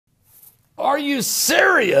Are you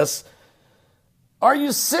serious? Are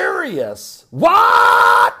you serious?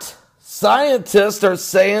 What? Scientists are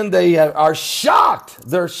saying they are shocked.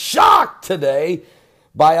 They're shocked today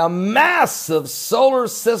by a massive solar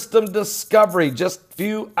system discovery just a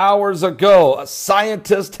few hours ago.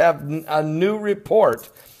 Scientists have a new report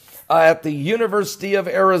at the University of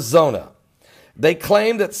Arizona. They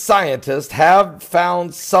claim that scientists have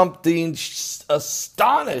found something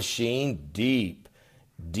astonishing deep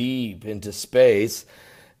into space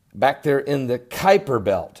back there in the Kuiper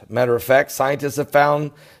belt. Matter of fact, scientists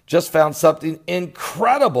have just found something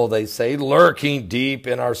incredible, they say, lurking deep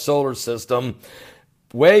in our solar system,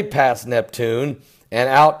 way past Neptune and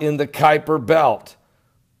out in the Kuiper belt.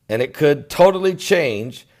 And it could totally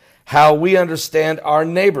change how we understand our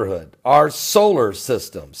neighborhood, our solar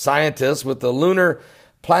system. Scientists with the Lunar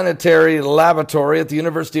Planetary Laboratory at the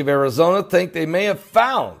University of Arizona think they may have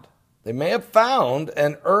found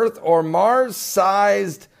an Earth or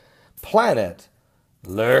Mars-sized planet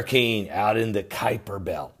lurking out in the Kuiper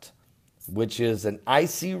belt, which is an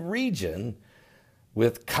icy region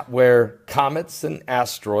where comets and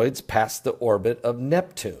asteroids pass the orbit of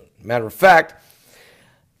Neptune. Matter of fact,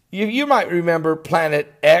 you might remember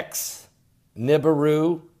Planet X,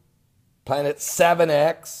 Nibiru, Planet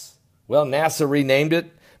 7X. Well, NASA renamed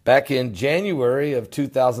it back in January of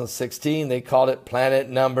 2016. They called it Planet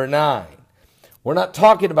Number 9. We're not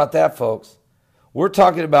talking about that, folks. We're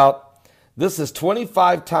talking about this is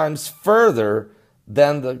 25 times further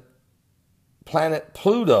than the planet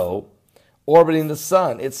Pluto orbiting the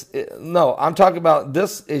sun. I'm talking about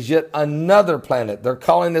this is yet another planet. They're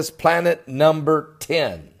calling this planet number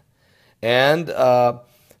 10. And the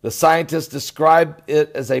scientists describe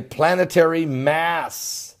it as a planetary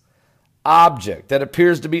mass object that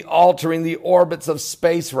appears to be altering the orbits of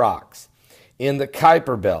space rocks in the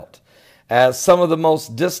Kuiper belt, as some of the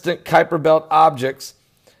most distant Kuiper belt objects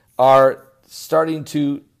are starting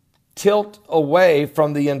to tilt away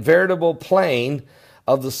from the invertible plane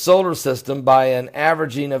of the solar system by an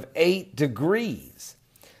averaging of 8 degrees,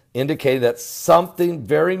 indicating that something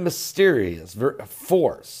very mysterious,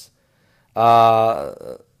 force,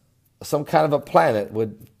 some kind of a planet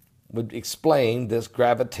would explain this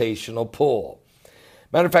gravitational pull.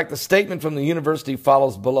 Matter of fact, the statement from the university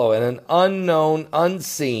follows below. And an unknown,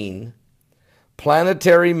 unseen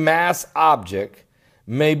planetary mass object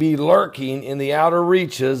may be lurking in the outer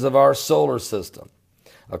reaches of our solar system,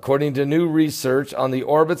 according to new research on the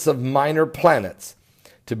orbits of minor planets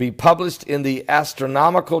to be published in the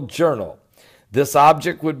Astronomical Journal. This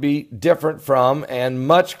object would be different from and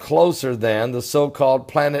much closer than the so-called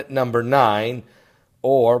planet number 9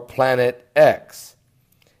 or planet X.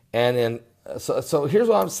 And so here's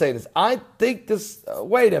what I'm saying is I think this,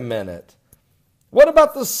 wait a minute. What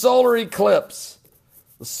about the solar eclipse?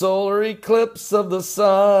 The solar eclipse of the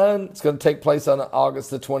sun. It's going to take place on August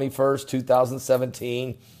the 21st,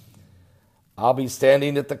 2017. I'll be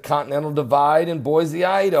standing at the Continental Divide in Boise,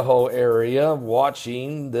 Idaho area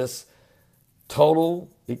watching this total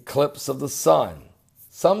eclipse of the sun.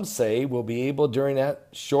 Some say we'll be able during that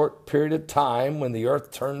short period of time when the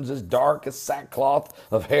earth turns as dark as sackcloth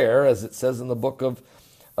of hair, as it says in the book of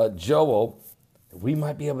Joel, we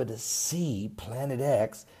might be able to see planet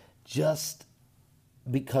X just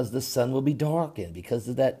because the sun will be darkened, because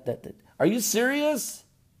of that. Are you serious?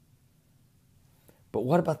 But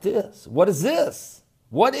what about this? What is this?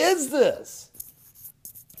 What is this?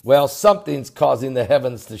 Well, something's causing the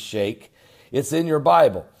heavens to shake. It's in your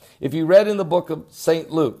Bible. If you read in the book of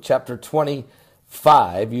St. Luke, chapter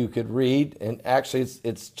 25, you could read, and actually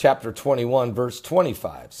it's chapter 21, verse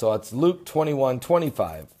 25. So it's Luke 21,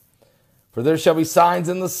 25. For there shall be signs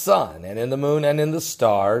in the sun, and in the moon, and in the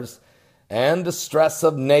stars, and distress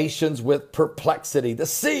of nations with perplexity. The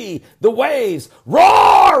sea, the waves,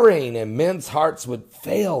 roaring, and men's hearts would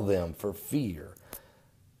fail them for fear,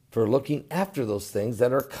 for looking after those things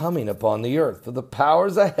that are coming upon the earth. For the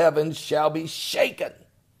powers of heaven shall be shaken.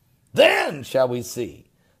 Then shall we see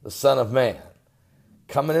the Son of Man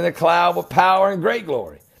coming in a cloud with power and great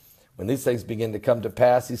glory. When these things begin to come to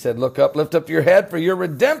pass, he said, look up, lift up your head, for your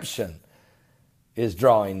redemption is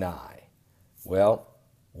drawing nigh. Well,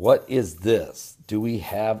 what is this? Do we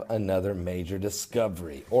have another major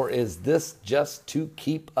discovery? Or is this just to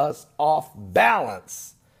keep us off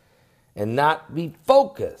balance and not be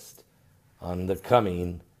focused on the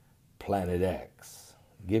coming planet X?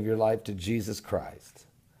 Give your life to Jesus Christ.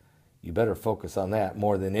 You better focus on that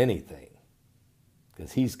more than anything,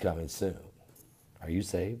 because he's coming soon. Are you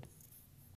saved?